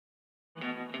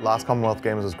Last Commonwealth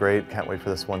Games was great. Can't wait for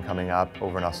this one coming up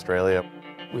over in Australia.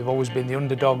 We've always been the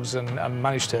underdogs and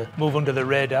managed to move under the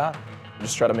radar.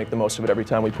 Just try to make the most of it every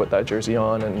time we put that jersey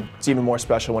on, and it's even more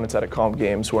special when it's at a Comm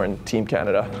Games. We're in Team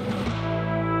Canada.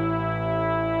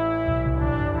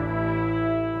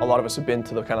 A lot of us have been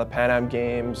to the kind of Pan Am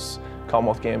Games,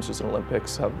 Commonwealth Games, just an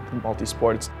Olympics,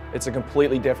 multi-sport. It's a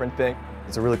completely different thing.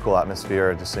 It's a really cool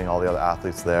atmosphere, just seeing all the other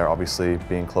athletes there. Obviously,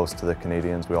 being close to the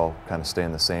Canadians, we all kind of stay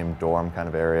in the same dorm kind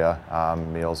of area.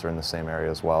 Meals are in the same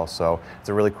area as well. So it's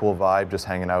a really cool vibe, just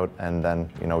hanging out, and then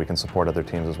we can support other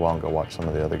teams as well and go watch some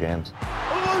of the other games.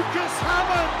 Lucas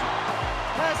Hammond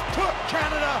has put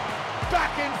Canada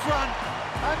back in front,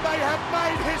 and they have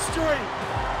made history.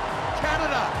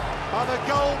 Canada are the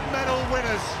gold medal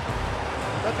winners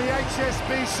at the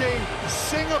HSBC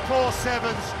Singapore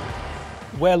Sevens.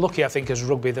 We're lucky, I think, as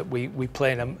rugby that we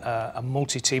play in a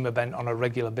multi-team event on a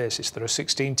regular basis. There are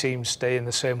 16 teams stay in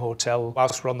the same hotel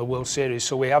whilst we're on the World Series,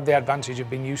 so we have the advantage of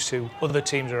being used to other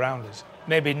teams around us.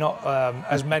 Maybe not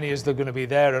as many as they're going to be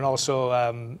there, and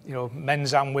also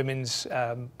men's and women's,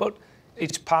 but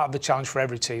it's part of the challenge for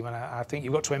every team, and I think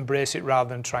you've got to embrace it rather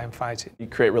than try and fight it. You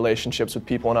create relationships with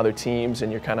people on other teams,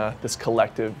 and you're kind of this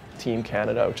collective Team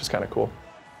Canada, which is kind of cool.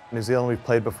 New Zealand we've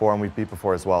played before and we've beat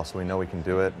before as well, so we know we can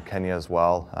do it. Kenya as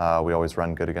well, we always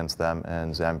run good against them,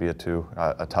 and Zambia too,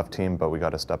 a tough team, but we got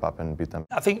to step up and beat them.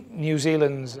 I think New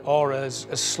Zealand's aura has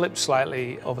slipped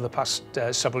slightly over the past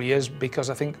several years because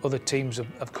I think other teams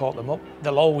have caught them up.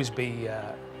 They'll always be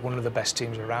one of the best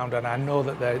teams around, and I know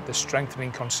that they're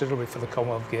strengthening considerably for the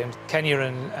Commonwealth Games. Kenya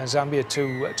and Zambia,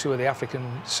 two of the African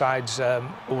sides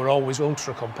who are always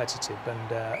ultra competitive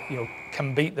and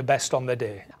can beat the best on their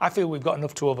day. I feel we've got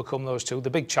enough to overcome those two. The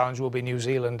big challenge will be New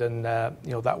Zealand, and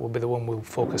that will be the one we'll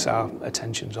focus our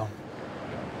attentions on.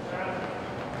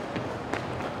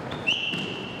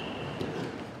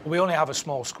 We only have a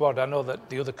small squad. I know that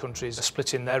the other countries are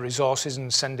splitting their resources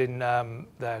and sending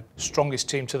their strongest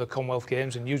team to the Commonwealth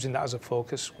Games and using that as a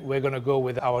focus. We're going to go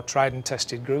with our tried and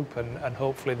tested group, and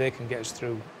hopefully they can get us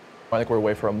through. I think we're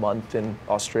away for a month in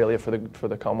Australia for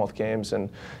the Commonwealth Games, and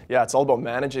yeah, it's all about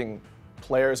managing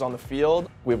players on the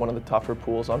field. We have one of the tougher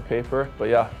pools on paper, but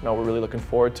yeah, no, we're really looking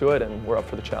forward to it, and we're up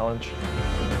for the challenge.